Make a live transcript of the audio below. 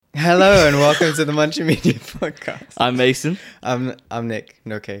Hello and welcome to the Munchie Media Podcast. I'm Mason. I'm Nick.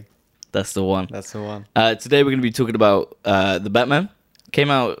 No K. That's the one. That's the one. Today we're going to be talking about The Batman.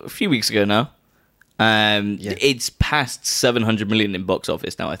 Came out a few weeks ago now. It's past 700 million in box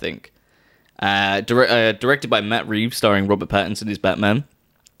office now, I think. Directed by Matt Reeves, starring Robert Pattinson as Batman.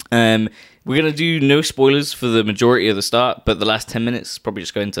 We're going to do no spoilers for the majority of the start, but the last 10 minutes probably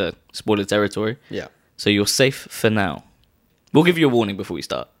just go into spoiler territory. Yeah. So you're safe for now. We'll give you a warning before we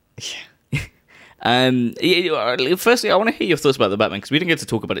start. Yeah. Firstly, I want to hear your thoughts about The Batman, because we didn't get to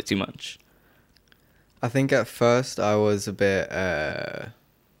talk about it too much. I think at first I was a bit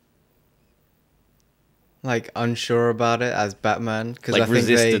unsure about it as Batman, because I think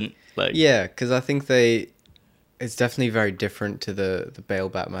resistant. because I think it's definitely very different to the Bale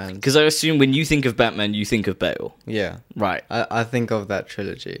Batman. Because I assume when you think of Batman, you think of Bale. Yeah. Right. I think of that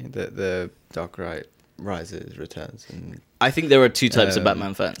trilogy, the Dark Knight Rises, Returns, and I think there are two types of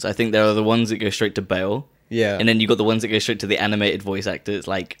Batman fans. I think there are the ones that go straight to Bale. Yeah. And then you got the ones that go straight to the animated voice actors,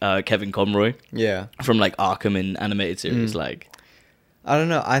 like Kevin Conroy. Yeah. From like Arkham and animated series. I don't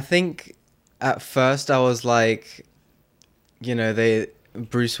know. I think at first I was like,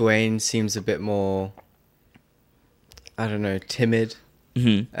 Bruce Wayne seems a bit more, I don't know, timid.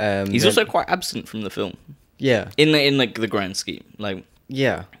 Mm-hmm. He's also quite absent from the film. Yeah. In the grand scheme.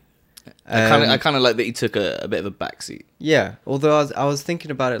 Yeah. I kind of like that he took a bit of a backseat. Yeah, although I was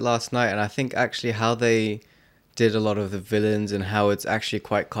thinking about it last night, and I think actually how they did a lot of the villains and how it's actually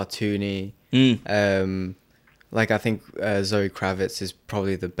quite cartoony. I think Zoe Kravitz is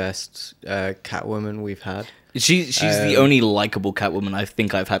probably the best Catwoman we've had. She's the only likable Catwoman I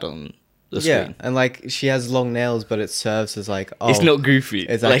think I've had on the screen. Yeah, and she has long nails, but it serves as it's not goofy.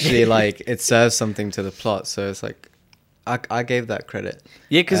 It's actually it serves something to the plot, so it's like. I gave that credit.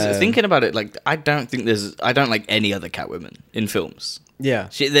 Yeah, because thinking about it, I don't like any other Catwomen in films. Yeah.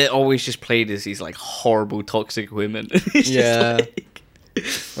 They're always just played as these horrible toxic women. Yeah.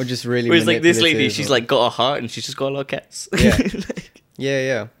 Or just really. Whereas this lady, she's got a heart and she's just got a lot of cats.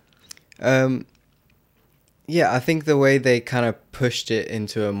 Yeah. Yeah, I think the way they kind of pushed it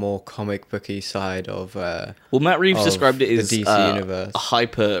into a more comic booky side of Matt Reeves described it as the DC universe. A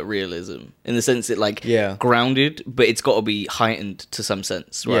hyper realism in the sense that grounded, but it's got to be heightened to some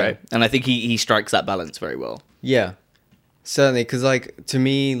sense, right? Yeah. And I think he strikes that balance very well. Yeah, certainly. Because to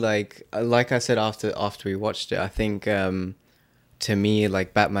me, like I said after we watched it, I think to me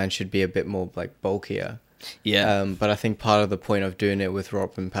Batman should be a bit more bulkier. Yeah. But I think part of the point of doing it with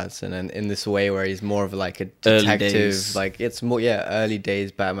Robert Pattinson and in this way where he's more of a detective, it's more early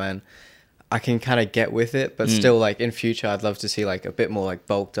days Batman. I can kind of get with it, but still in future I'd love to see a bit more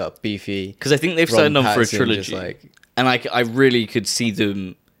bulked up, beefy. Because I think they've signed on for a trilogy, and I really could see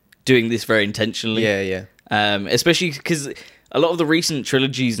them doing this very intentionally. Yeah. Especially because a lot of the recent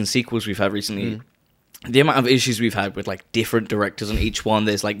trilogies and sequels we've had recently, the amount of issues we've had with different directors on each one,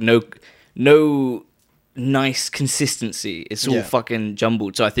 there's no nice consistency. It's all fucking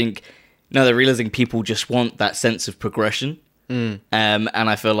jumbled. So I think now they're realizing people just want that sense of progression. And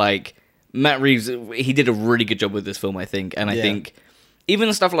I feel like Matt Reeves, he did a really good job with this film, I think. And I think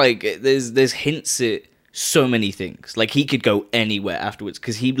even stuff there's hints at so many things. He could go anywhere afterwards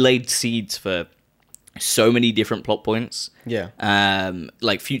because he laid seeds for so many different plot points. Yeah.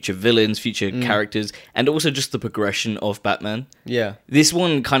 Future villains, future characters, and also just the progression of Batman. Yeah. This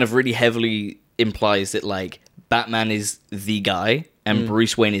one kind of really heavily implies that Batman is the guy and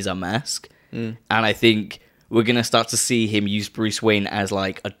Bruce Wayne is a mask, and I think we're gonna start to see him use Bruce Wayne as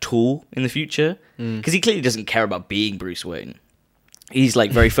a tool in the future, because he clearly doesn't care about being Bruce Wayne. He's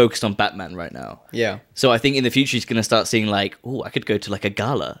very focused on Batman right now. Yeah. So I think in the future he's gonna start seeing I could go to a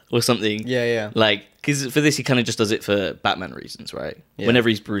gala or something. Yeah. Because for this he kind of just does it for Batman reasons, right? Yeah. Whenever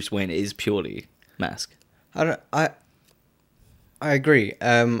he's Bruce Wayne, it is purely mask. I agree.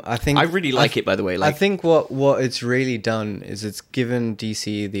 I think I really like it, by the way. I think what it's really done is it's given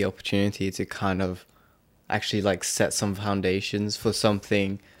DC the opportunity to kind of actually set some foundations for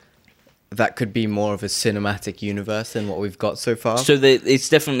something that could be more of a cinematic universe than what we've got so far. So it's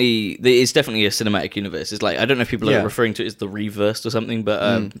definitely a cinematic universe. It's I don't know if people are referring to it as the Reversed or something,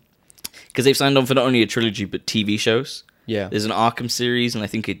 but because they've signed on for not only a trilogy but TV shows. Yeah, there's an Arkham series and I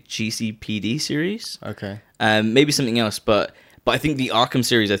think a GCPD series. Okay, maybe something else, but I think the Arkham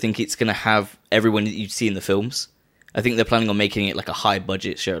series, I think it's going to have everyone that you see in the films. I think they're planning on making it a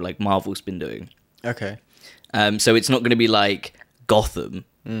high-budget show like Marvel's been doing. Okay. So it's not going to be Gotham,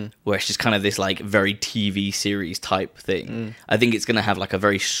 where it's just kind of this very TV series type thing. I think it's going to have a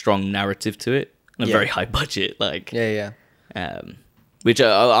very strong narrative to it and a very high budget. Yeah. which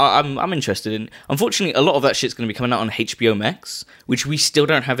I'm interested in. Unfortunately, a lot of that shit's going to be coming out on HBO Max, which we still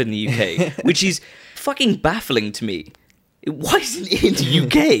don't have in the UK, which is fucking baffling to me. Why isn't it in the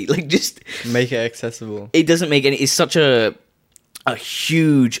UK? Like, just make it accessible. It doesn't make any. It's such a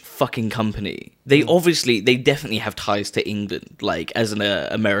huge fucking company. They definitely have ties to England, like as an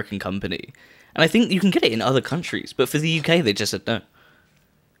American company, and I think you can get it in other countries, but for the UK, they just said no,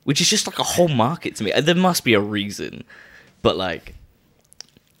 which is just like a whole market to me. There must be a reason, but like.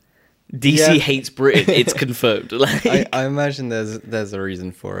 DC hates Britain. It's confirmed. Like, I imagine there's a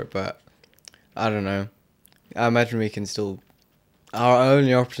reason for it, but I don't know. I imagine we can still. Our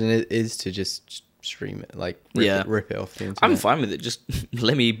only option is to just stream it, like rip it off the internet. I'm fine with it. Just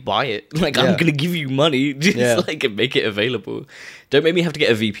let me buy it. Like I'm gonna give you money, just like make it available. Don't make me have to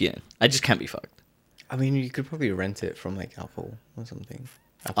get a VPN. I just can't be fucked. I mean, you could probably rent it from like Apple or something.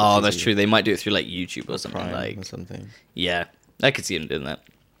 Apple TV. That's true. They might do it through like YouTube or something Prime or something. Yeah, I could see them doing that.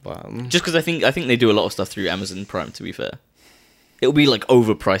 But, just because I think they do a lot of stuff through Amazon Prime. To be fair, it'll be like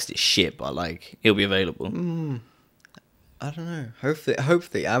overpriced as shit, but like it'll be available. I don't know.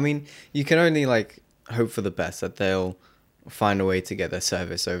 Hopefully. I mean, you can only like hope for the best that they'll find a way to get their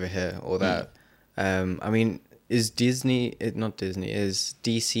service over here, or that. I mean, is DC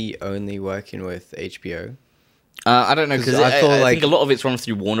only working with HBO? I don't know, because I think a lot of it's run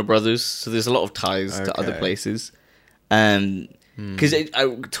through Warner Brothers, so there's a lot of ties to other places. Because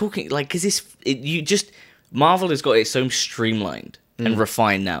Marvel has got it so streamlined and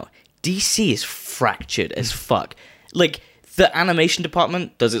refined now. DC is fractured as fuck. Like, the animation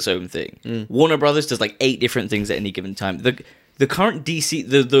department does its own thing. Warner Brothers does like 8 different things at any given time. The current DC,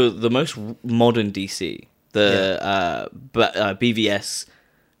 the most modern DC, BVS,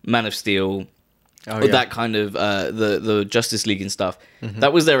 Man of Steel, that kind of the Justice League and stuff.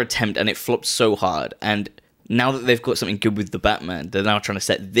 That was their attempt, and it flopped so hard. And now that they've got something good with the Batman, they're now trying to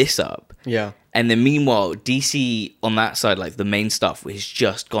set this up. Yeah. And then meanwhile, DC on that side, like the main stuff, has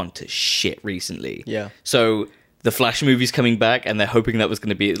just gone to shit recently. Yeah. So the Flash movie's coming back, and they're hoping that was going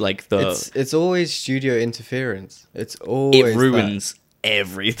to be like the. It's always studio interference. It ruins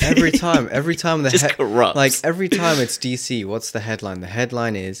everything. Every time just corrupts. Like every time it's DC. What's the headline? The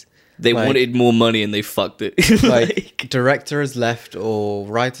headline is. They wanted more money and they fucked it. Like director has left or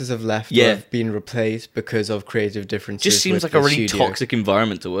writers have left or have been replaced because of creative differences. Just seems like a really toxic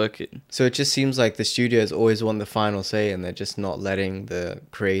environment to work in. So it just seems like the studios always want the final say, and they're just not letting the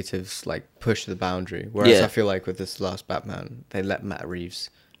creatives like push the boundary. Whereas I feel like with this last Batman, they let Matt Reeves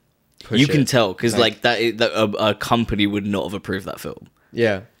push it. You can tell because like a company would not have approved that film.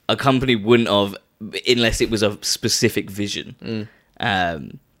 Yeah, a company wouldn't have unless it was a specific vision.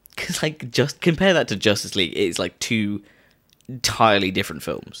 Because, like, just compare that to Justice League. It's, like, 2 entirely different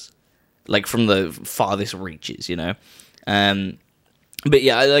films. Like, from the farthest reaches, you know? But,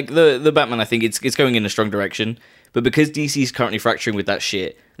 yeah, like, the Batman, I think it's going in a strong direction. But because DC's currently fracturing with that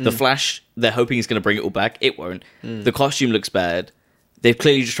shit, the Flash, they're hoping is going to bring it all back. It won't. The costume looks bad. They've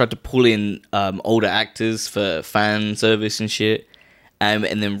clearly just tried to pull in older actors for fan service and shit. And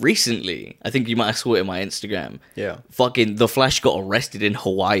then recently, I think you might have saw it in my Instagram. Yeah. Fucking The Flash got arrested in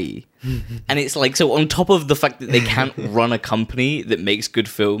Hawaii. And it's like, so on top of the fact that they can't run a company that makes good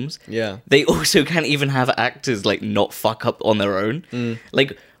films, they also can't even have actors like not fuck up on their own.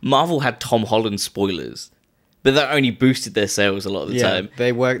 Like Marvel had Tom Holland spoilers, but that only boosted their sales a lot of the time.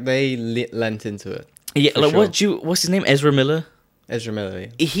 They lent into it. Yeah, like sure. What's his name? Ezra Miller? Ezra Miller.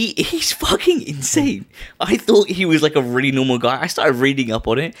 He's fucking insane. I thought he was like a really normal guy. I started reading up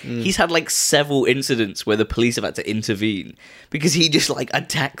on it. He's had like several incidents where the police have had to intervene because he just like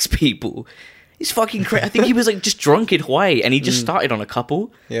attacks people. He's fucking crazy. I think he was like just drunk in Hawaii and he just started on a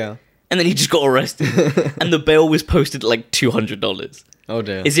couple. Yeah. And then he just got arrested. And the bail was posted at like $200. Oh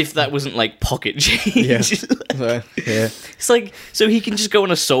dear. As if that wasn't like pocket change. Yeah. It's like, so he can just go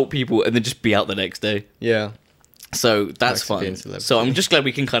and assault people and then just be out the next day. Yeah. So that's fun. So I'm just glad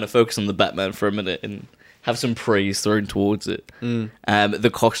we can kind of focus on the Batman for a minute and have some praise thrown towards it. The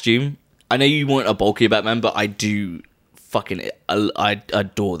costume. I know you weren't a bulky Batman, but I do I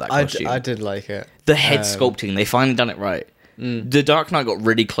adore that costume. I did like it. The head sculpting, they finally done it right. The Dark Knight got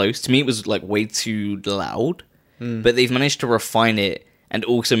really close. To me, it was like way too loud, but they've managed to refine it and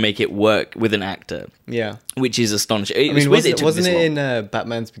also make it work with an actor. Yeah. Which is astonishing. Wasn't it in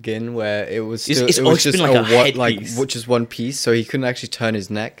Batman's Begin where it was still, it's just like just one piece, so he couldn't actually turn his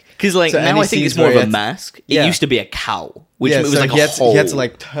neck? Because like now I think it's more of a mask. It used to be a cowl, which was like a hole. He had to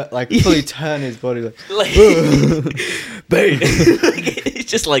like fully turn his body like bang. It's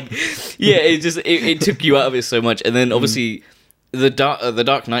just like it took you out of it so much. And then obviously the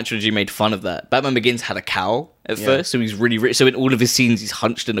Dark Knight trilogy made fun of that. Batman Begins had a cowl at first, so he's really rich. So in all of his scenes, he's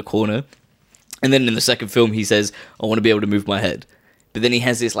hunched in a corner. And then in the second film, he says, I want to be able to move my head. But then he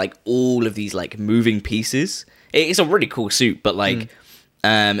has this, like, all of these, like, moving pieces. It's a really cool suit, but, like,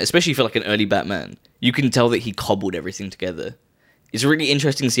 especially for, like, an early Batman, you can tell that he cobbled everything together. It's really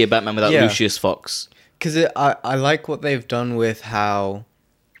interesting to see a Batman without Lucius Fox. Because I like what they've done with how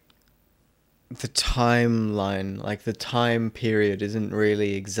the timeline, like the time period, isn't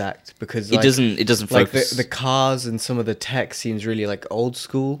really exact because like, it doesn't focus. Like the cars and some of the tech seems really like old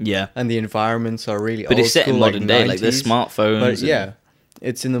school. Yeah, and the environments are really but old it's set school, in modern day, 90s, like there's smartphones. But yeah,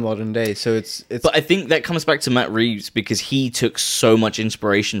 it's in the modern day, so it's. But I think that comes back to Matt Reeves because he took so much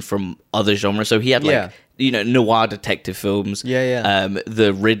inspiration from other genres. So he had like noir detective films. Yeah.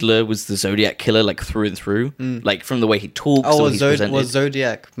 The Riddler was the Zodiac killer, like through and through, like from the way he talks. Oh, was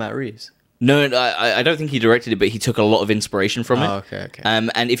Zodiac Matt Reeves? No, I don't think he directed it, but he took a lot of inspiration from it. Okay.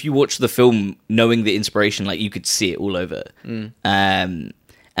 And if you watch the film, knowing the inspiration, like you could see it all over. And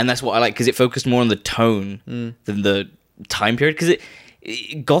that's what I like because it focused more on the tone than the time period. Because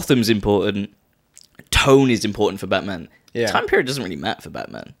Gotham's important, tone is important for Batman. Yeah. Time period doesn't really matter for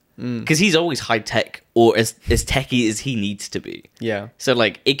Batman because he's always high tech or as techy as he needs to be. Yeah. So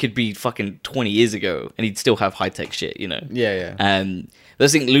like it could be fucking 20 years ago and he'd still have high tech shit, you know. Yeah. I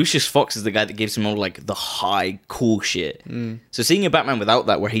think Lucius Fox is the guy that gives him all like the high cool shit. So seeing a Batman without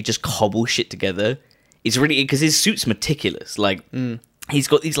that, where he just cobbles shit together, it's really because his suit's meticulous. Like he's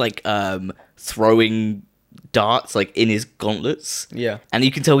got these like throwing darts like in his gauntlets. Yeah, and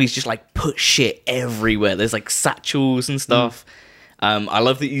you can tell he's just like put shit everywhere. There's like satchels and stuff. I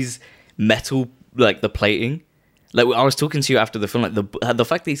love that he's metal, like the plating. Like I was talking to you after the film, like the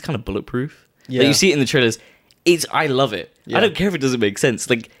fact that he's kind of bulletproof. Yeah, like, you see it in the trailers. I love it. Yeah. I don't care if it doesn't make sense.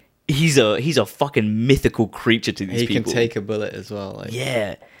 Like he's a fucking mythical creature to these people. He can take a bullet as well. Like.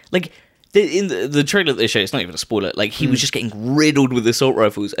 Yeah, like in the trailer that they show, it's not even a spoiler. Like he was just getting riddled with assault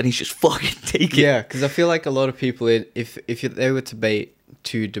rifles, and he's just fucking taking. Yeah, because I feel like a lot of people, if they were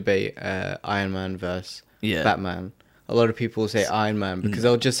to debate Iron Man versus Batman, a lot of people will say Iron Man because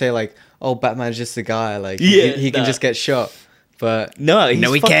they'll just say like, "Oh, Batman's just a guy. Like he can just get shot." But he can't.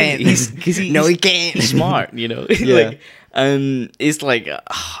 He can't. He's smart, you know. Yeah. It's like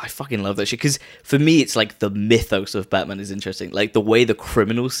I fucking love that shit because for me, it's like the mythos of Batman is interesting. Like the way the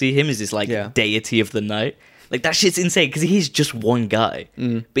criminals see him is this like deity of the night. Like that shit's insane because he's just one guy,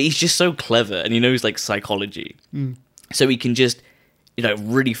 but he's just so clever and he knows like psychology, so he can just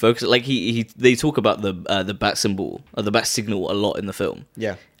really focus. Like they talk about the bat symbol or the bat signal a lot in the film.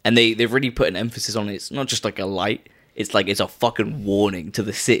 Yeah, and they've really put an emphasis on it. It's not just like a light. It's like it's a fucking warning to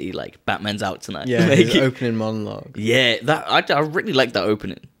the city, like Batman's out tonight. Yeah, like, his opening monologue. Yeah, I really like that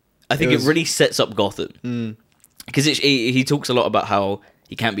opening. I think it really sets up Gotham because he talks a lot about how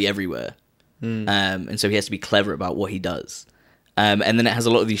he can't be everywhere, and so he has to be clever about what he does. And then it has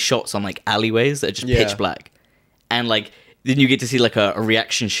a lot of these shots on like alleyways that are just pitch black, and like then you get to see like a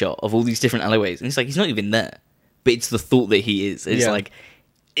reaction shot of all these different alleyways, and it's like he's not even there, but it's the thought that he is. It's like.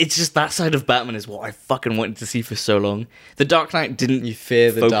 It's just that side of Batman is what I fucking wanted to see for so long. The Dark Knight didn't. You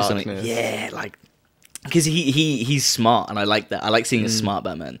fear the focus darkness. On it. Yeah, like because he's smart, and I like that. I like seeing a smart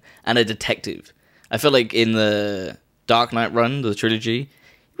Batman and a detective. I feel like in the Dark Knight run, the trilogy,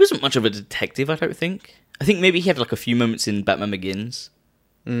 he wasn't much of a detective. I don't think. I think maybe he had like a few moments in Batman Begins,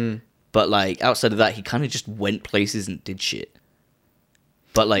 but like outside of that, he kind of just went places and did shit.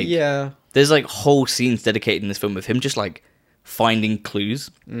 But like, there's like whole scenes dedicated in this film of him just like. Finding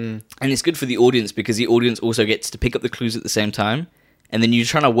clues and it's good for the audience because the audience also gets to pick up the clues at the same time and then you're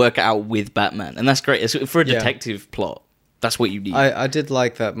trying to work it out with Batman and that's great. For a detective plot that's what you need. I did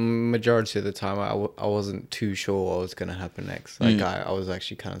like that majority of the time. I wasn't too sure what was going to happen next. Like I was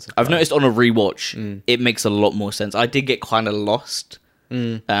actually kind of surprised. I've noticed on a rewatch it makes a lot more sense. I did get kind of lost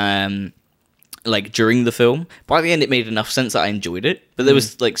like during the film. By the end it made enough sense that I enjoyed it, but there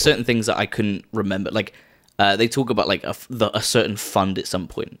was like certain things that I couldn't remember. Like they talk about like a certain fund at some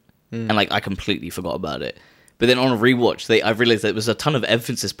point, and like I completely forgot about it. But then on a rewatch, I realized there was a ton of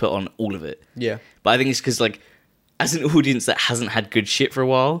emphasis put on all of it. Yeah, but I think it's because like as an audience that hasn't had good shit for a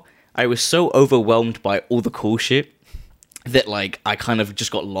while, I was so overwhelmed by all the cool shit that like I kind of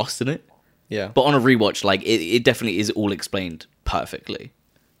just got lost in it. Yeah, but on a rewatch, like it definitely is all explained perfectly,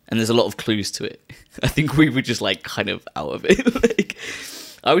 and there's a lot of clues to it. I think we were just like kind of out of it. Like.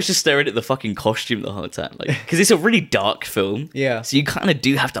 I was just staring at the fucking costume the whole time, like, because it's a really dark film. Yeah. So you kind of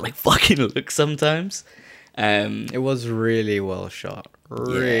do have to like fucking look sometimes. It was really well shot.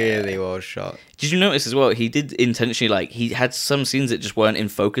 really well shot. Did you notice as well? He did intentionally, like, he had some scenes that just weren't in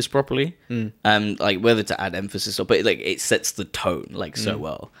focus properly. Like, whether to add emphasis or, but like, it sets the tone like so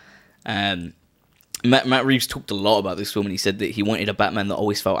well. Matt Reeves talked a lot about this film, and he said that he wanted a Batman that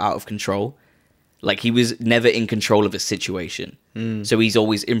always felt out of control. Like, he was never in control of a situation. So he's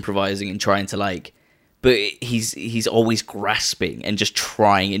always improvising and trying to, like, but he's always grasping and just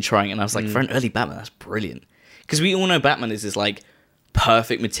trying. And I was like, for an early Batman, that's brilliant. Because we all know Batman is this, like,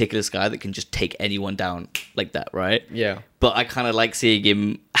 perfect, meticulous guy that can just take anyone down like that, right? Yeah. But I kind of like seeing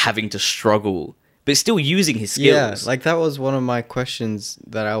him having to struggle, but still using his skills. Yeah, like, that was one of my questions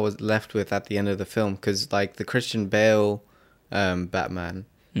that I was left with at the end of the film. Because, like, the Christian Bale Batman,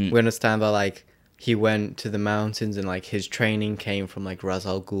 we understand that, like, he went to the mountains and, like, his training came from, like, Ra's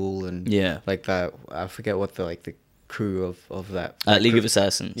al Ghul and like that. I forget what the crew of that League crew. of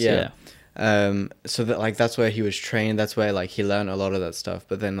Assassins. Yeah. So that, like, that's where he was trained. That's where, like, he learned a lot of that stuff.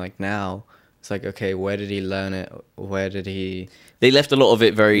 But then, like, now it's like, okay, where did he learn it? Where did he? They left a lot of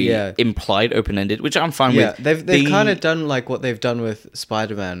it very implied, open-ended, which I'm fine with. Yeah, they've kind of done, like, what they've done with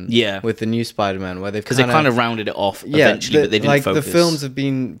Spider-Man. Yeah. With the new Spider-Man, where they've kind of rounded it off eventually, but they didn't like, focus. the films have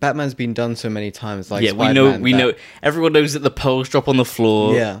been... Batman's been done so many times. Like, yeah, we know. Everyone knows that the pearls drop on the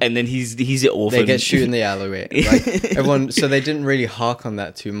floor, and then he's an orphan. They get shot in the alleyway. Like, everyone... So they didn't really hark on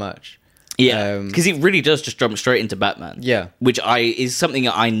that too much. Yeah, because it really does just jump straight into Batman. Yeah, which is something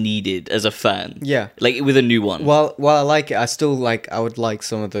that I needed as a fan. Yeah, like with a new one. While I like it, I still like. I would like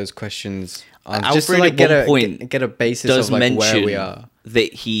some of those questions. Just to, like, get a basis of, like, where we are.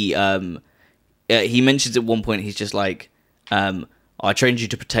 That he mentions at one point, he's just like, "I trained you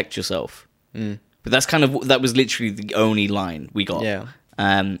to protect yourself." But that's that was literally the only line we got. Yeah.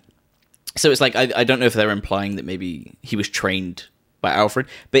 So it's like I don't know if they're implying that maybe he was trained by Alfred,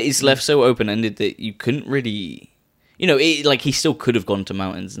 but it's left so open-ended that you couldn't really, like, he still could have gone to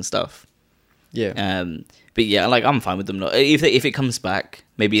mountains and stuff. Yeah. But yeah, like, I'm fine with them not. If it comes back,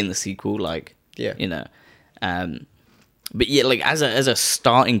 maybe in the sequel, like, yeah, but yeah, like, as a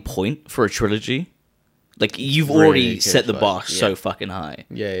starting point for a trilogy, like, you've already set the bar so fucking high.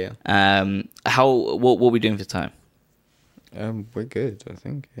 Yeah. What are we doing for time? We're good, I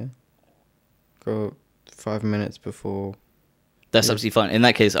think. Yeah. Got 5 minutes before. That's absolutely fine. In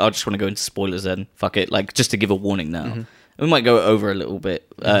that case, I just want to go into spoilers then. Fuck it. Like, just to give a warning now. We might go over a little bit.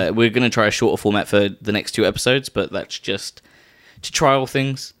 We're going to try a shorter format for the next 2 episodes, but that's just to trial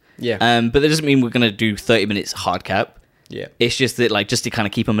things. Yeah. But that doesn't mean we're going to do 30 minutes hard cap. Yeah. It's just that, like, just to kind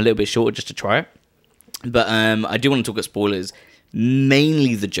of keep them a little bit shorter, just to try it. But I do want to talk about spoilers.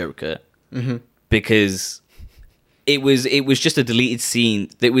 Mainly the Joker. Because it was just a deleted scene.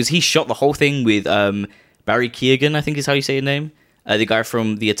 He shot the whole thing with Barry Keoghan, I think is how you say his name. The guy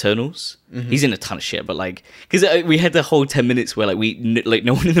from The Eternals. He's in a ton of shit, but, like, because we had the whole 10 minutes where, like,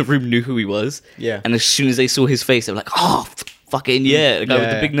 no one in the room knew who he was. Yeah. And as soon as they saw his face, they were like, oh, fucking yeah, the guy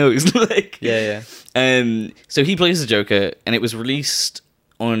with the big nose. Like, yeah. So he plays the Joker, and it was released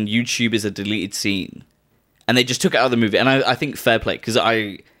on YouTube as a deleted scene, and they just took it out of the movie. And I think fair play, because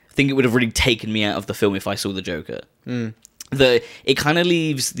I think it would have really taken me out of the film if I saw the Joker. It kind of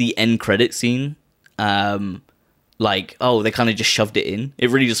leaves the end credit scene. Like, oh, they kind of just shoved it in.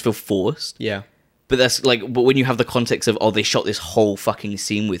 It really just feels forced. Yeah. But that's like, but when you have the context of, oh, they shot this whole fucking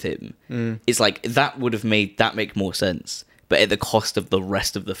scene with him, it's like, that would have made that make more sense, but at the cost of the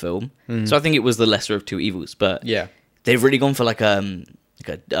rest of the film. So I think it was the lesser of two evils, but yeah, they've really gone for like a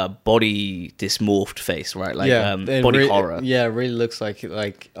body dysmorphed face, right? Like, body horror. Yeah, it really looks like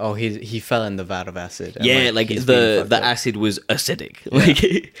oh, he fell in the vat of acid. And, yeah, like the acid was acidic.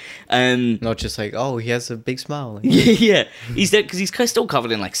 Like, not just like, oh, he has a big smile. Like, yeah, he's dead because he's still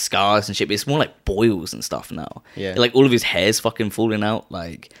covered in, like, scars and shit. But it's more like boils and stuff now. Yeah, like all of his hair's fucking falling out.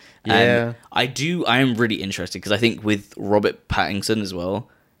 Like, yeah, I am really interested because I think with Robert Pattinson as well,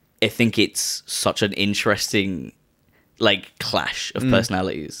 I think it's such an interesting, like, clash of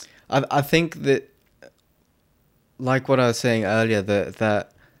personalities. I think that, like what I was saying earlier,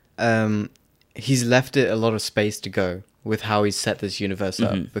 that he's left it a lot of space to go with how he's set this universe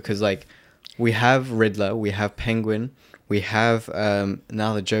up, because, like, we have Riddler, we have Penguin, we have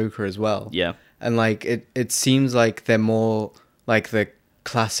now the Joker as well. Yeah, and, like, it seems like they're more like the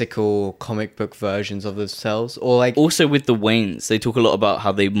classical comic book versions of themselves, or like, also with the Waynes, they talk a lot about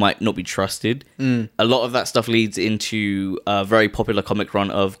how they might not be trusted. A lot of that stuff leads into a very popular comic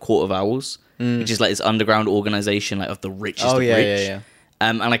run of Court of Owls, which is like this underground organization, like, of the richest of rich. Yeah.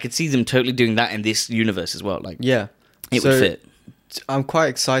 And I could see them totally doing that in this universe as well. Like, yeah, it would fit. I'm quite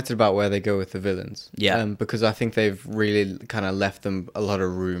excited about where they go with the villains. Yeah, because I think they've really kind of left them a lot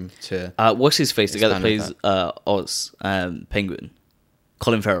of room to. What's his face? The guy that plays Oz, Penguin.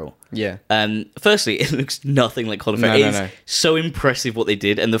 Colin Farrell. Yeah. Firstly, it looks nothing like Colin Farrell. It's so impressive what they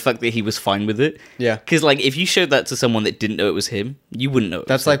did, and the fact that he was fine with it. Yeah. Because like, if you showed that to someone that didn't know it was him, you wouldn't know.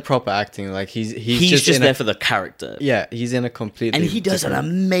 That's like proper acting. Like he's just there for the character. Yeah, he's in a completely. And he does an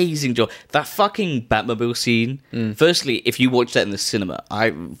amazing job. That fucking Batmobile scene. Firstly, if you watch that in the cinema,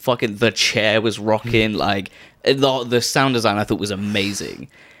 the chair was rocking. Like the sound design, I thought was amazing.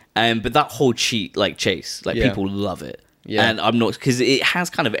 But that whole chase, people love it. Yeah. And I'm not, because it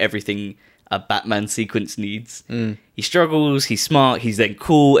has kind of everything a Batman sequence needs. He struggles, he's smart, he's then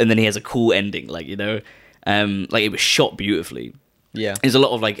cool, and then he has a cool ending, like it was shot beautifully. Yeah. There's a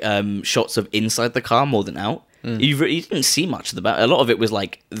lot of like shots of inside the car more than out. You didn't see much of the Bat. A lot of it was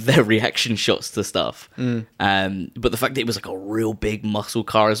like their reaction shots to stuff. But the fact that it was like a real big muscle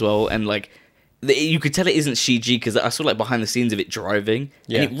car as well, and like you could tell it isn't CG, because I saw like behind the scenes of it driving,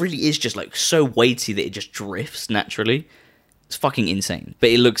 and it really is just like so weighty that it just drifts naturally. It's fucking insane, but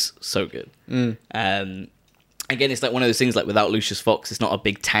it looks so good. Again, it's like one of those things, like without Lucius Fox, it's not a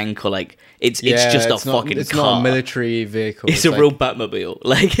big tank, or like it's just a fucking it's car. not a military vehicle. It's a real Batmobile.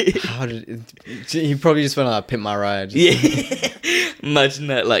 Like he probably just went like pimp my ride. Yeah. Imagine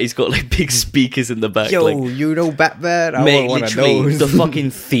that, like he's got like big speakers in the back. Yo, like, you know Batman? I mate, want one of literally, those. the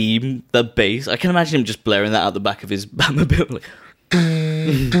fucking theme, the bass. I can imagine him just blaring that out the back of his Batmobile. Like,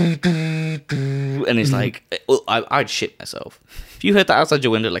 and it's like, I'd shit myself. If you heard that outside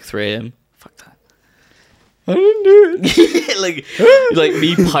your window at like 3 a.m, fuck that. I didn't do it. like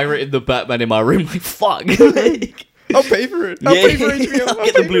me pirating the Batman in my room. Like, fuck. Like, I'll pay for it. I'll pay for HBO. I'll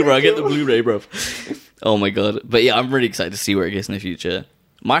get the Blu-ray. I'll get the Blu-ray, bro. Oh my god. But yeah, I'm really excited to see where it gets in the future.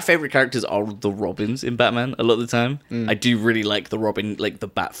 My favorite characters are the Robins in Batman a lot of the time. I do really like the Robin, like the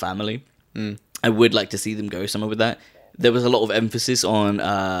Bat family. I would like to see them go somewhere with that. There was a lot of emphasis on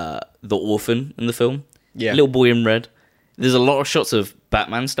the orphan in the film. Yeah. Little boy in red. There's a lot of shots of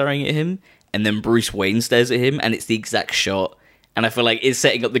Batman staring at him, and then Bruce Wayne stares at him, and it's the exact shot. And I feel like it's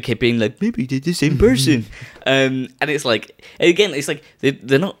setting up the kid being like, maybe they're the same person. And it's like, again, it's like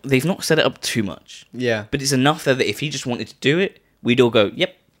they've not set it up too much. Yeah. But it's enough there that if he just wanted to do it, we'd all go,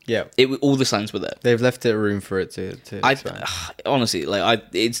 yep. Yeah. All the signs were there. They've left it room for it to expand. Honestly, like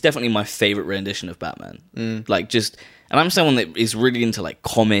it's definitely my favorite rendition of Batman. Like just, and I'm someone that is really into like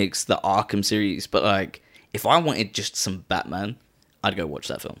comics, the Arkham series, but like if I wanted just some Batman, I'd go watch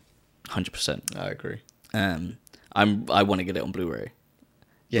that film. 100%. I agree. I want to get it on Blu-ray.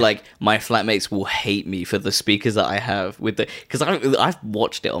 Yeah. Like my flatmates will hate me for the speakers that I have with because I've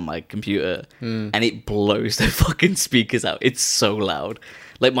watched it on my computer and it blows the fucking speakers out. It's so loud.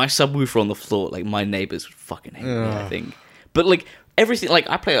 Like my subwoofer on the floor, like my neighbors would fucking hate me, I think. But like everything, like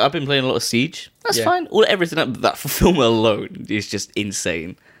I've been playing a lot of Siege. That's fine. Everything that film alone is just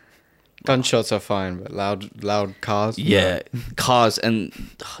insane. Gunshots are fine, but loud cars. Yeah, cars and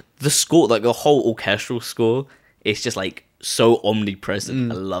the score, like the whole orchestral score, it's just like so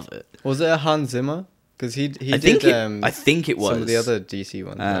omnipresent. I love it. Was it a Hans Zimmer? Because he I did. I think it was some of the other DC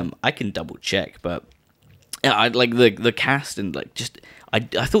ones. I can double check, but yeah, I like the cast and like just I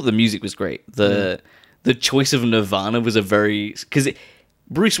thought the music was great. The choice of Nirvana was a very because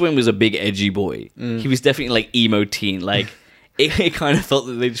Bruce Wayne was a big edgy boy. He was definitely like emo teen, like. It kind of felt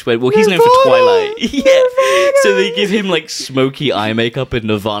that they just went, well, he's known for Twilight. Yeah. So they give him like smoky eye makeup and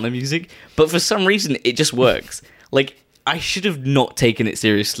Nirvana music. But for some reason, it just works. Like, I should have not taken it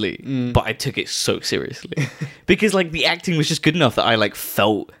seriously, but I took it so seriously. Because like the acting was just good enough that I like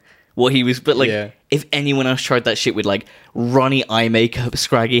felt what he was. But like, if anyone else tried that shit with like runny eye makeup,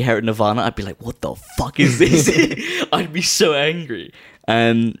 scraggy hair, and Nirvana, I'd be like, what the fuck is this? I'd be so angry.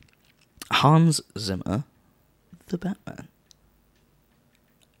 Hans Zimmer, the Batman.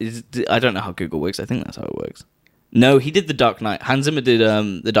 I don't know how Google works. I think that's how it works. No, he did The Dark Knight. Hans Zimmer did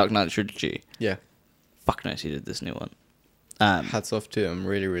the Dark Knight trilogy. Yeah. Fuck knows he did this new one. Hats off to him.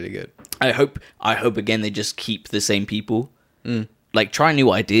 Really, really good. I hope again they just keep the same people. Like try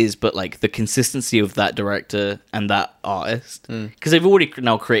new ideas, but like the consistency of that director and that artist, because they've already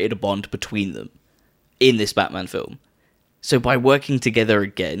now created a bond between them in this Batman film. So by working together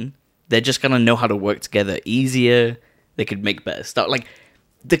again, they're just gonna know how to work together easier. They could make better stuff. Like.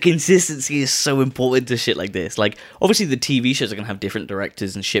 The consistency is so important to shit like this. Like, obviously the TV shows are going to have different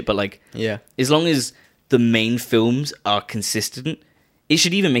directors and shit, but like, as long as the main films are consistent, it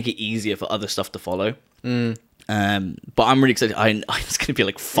should even make it easier for other stuff to follow. But I'm really excited. It's going to be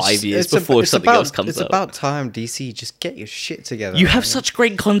like 5 years before something else comes out. It's about time, DC. Just get your shit together. You have such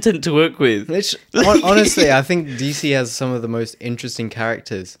great content to work with. Honestly, I think DC has some of the most interesting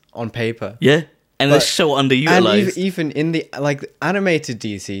characters on paper. Yeah. And they're so underutilized. And even in the like animated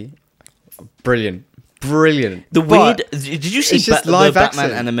DC, brilliant. brilliant. The weird. Did you see it's just the live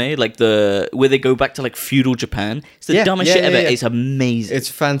Batman action. anime? Like where they go back to like feudal Japan. It's the dumbest shit ever. It's amazing. It's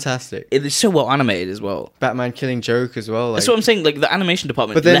fantastic. It's so well animated as well. Batman killing Joke as well. Like, That's what I'm saying. Like the animation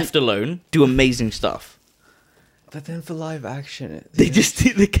department, But then- left alone, do amazing stuff. but then for live action, They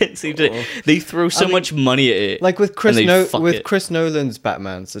can't seem to. They throw so much money at it. like with and they fuck it. Chris Nolan's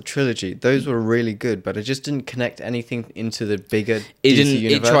Batman's, the trilogy, those were really good, but it just didn't connect anything into the bigger It DC didn't- it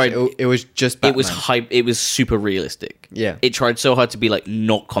universe. tried- It was just Batman. It was hype. It was super realistic. Yeah. It tried so hard to be like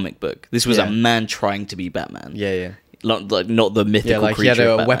not comic book. This was Yeah. a man trying to be Batman. Yeah. Not the mythical Yeah, like he creature had of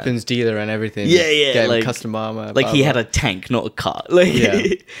a Batman. weapons dealer and everything. Yeah, Get him like custom armor. Like he had a tank, not a car. Like, Yeah.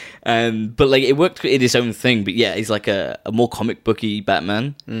 but like it worked in its own thing. But yeah, he's like a more comic booky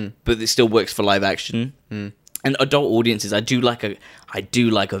Batman, but it still works for live action and adult audiences. I do like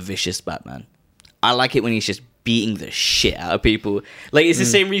a vicious Batman. I like it when he's just beating the shit out of people. Like it's the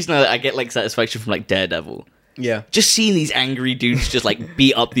same reason I get like satisfaction from like Daredevil. Yeah. Just seeing these angry dudes just like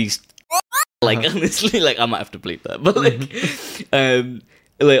beat up these. Like honestly, like I might have to bleep that, but like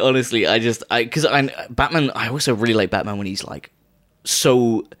honestly, because Batman. I also really like Batman when he's like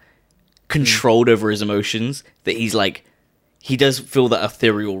so controlled over his emotions that he's like he does feel that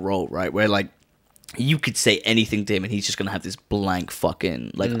ethereal role, right? Where like you could say anything to him and he's just gonna have this blank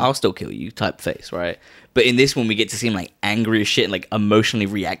fucking like I'll still kill you type face, right? But in this one, we get to see him like angry as shit and like emotionally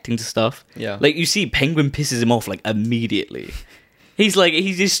reacting to stuff. Yeah. Like you see, Penguin pisses him off like immediately. He's like,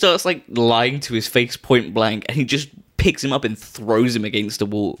 he just starts like lying to his face point blank, and he just picks him up and throws him against the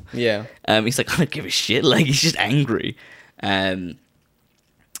wall. Yeah. He's like, I don't give a shit. Like he's just angry. I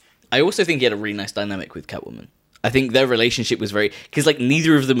also think he had a really nice dynamic with Catwoman. I think their relationship was very because like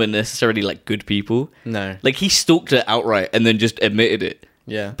neither of them are necessarily like good people. No. Like he stalked her outright and then just admitted it.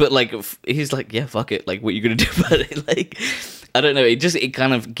 Yeah. But like he's like, yeah, fuck it. Like what you gonna do about it? Like I don't know. It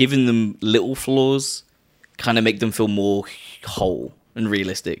kind of giving them little flaws, kind of make them feel more whole and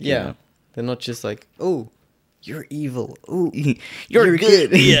realistic. Yeah. You know? They're not just like, oh, you're evil. Oh, you're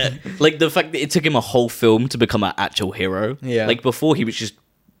good. Yeah. Like the fact that it took him a whole film to become an actual hero. Yeah. Like before he was just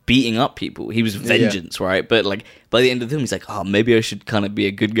beating up people. He was vengeance, right? But like by the end of the film, he's like, oh, maybe I should kind of be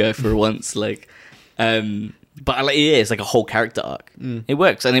a good guy for once. Like, but like, yeah, it's like a whole character arc. It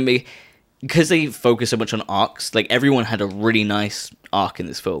works, and because they focus so much on arcs. Like everyone had a really nice arc in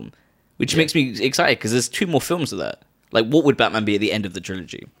this film, which makes me excited because there's 2 more films of that. Like, what would Batman be at the end of the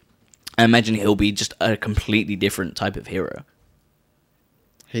trilogy? I imagine he'll be just a completely different type of hero.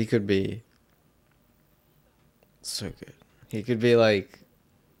 He could be so good. He could be like,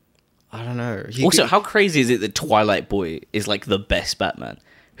 I don't know. Also, how crazy is it that Twilight Boy is like the best Batman?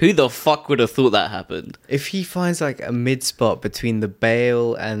 Who the fuck would have thought that happened? If he finds like a mid spot between the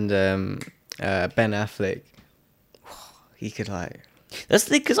Bale and Ben Affleck, he could like. That's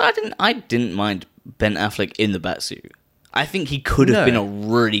the thing, because I didn't mind Ben Affleck in the Batsuit. I think he could have been a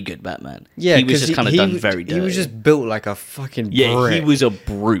really good Batman. Yeah, he was just kind of done very dirty. He was just built like a fucking brick. Yeah, he was a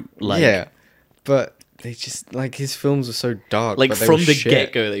brute. Like, yeah, but they just like his films are so dark. like but they from were the shit.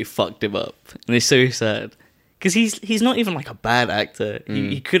 get go, they fucked him up, and it's so sad. Because he's not even like a bad actor.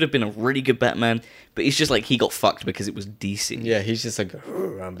 He could have been a really good Batman, but it's just like he got fucked because it was DC. Yeah, he's just like,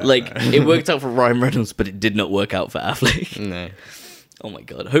 I'm Batman. Like it worked out for Ryan Reynolds, but it did not work out for Affleck. No. Oh my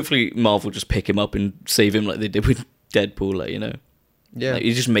god! Hopefully Marvel just pick him up and save him like they did with Deadpool. Like, you know, Yeah. like,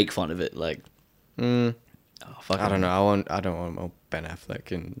 you just make fun of it. Like, Oh, fuck. I don't know. I don't want more Ben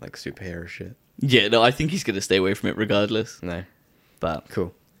Affleck in like superhero shit. Yeah, no, I think he's gonna stay away from it regardless. No. But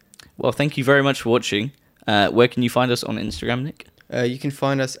Cool. well, thank you very much for watching. Where can you find us on Instagram, Nick? You can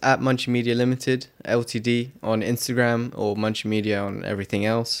find us at Munchie Media Limited, LTD, on Instagram, or Munchie Media on everything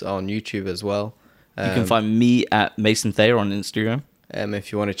else, on YouTube as well. You can find me at Mason Thayer on Instagram.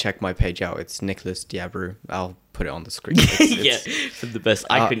 If you want to check my page out, it's Nicholas Diabru. I'll put it on the screen. Yeah, for the best.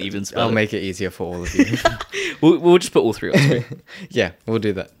 I couldn't even spell I'll it. make it easier for all of you. We'll just put all 3 on screen. Yeah, we'll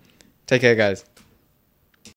do that. Take care, guys.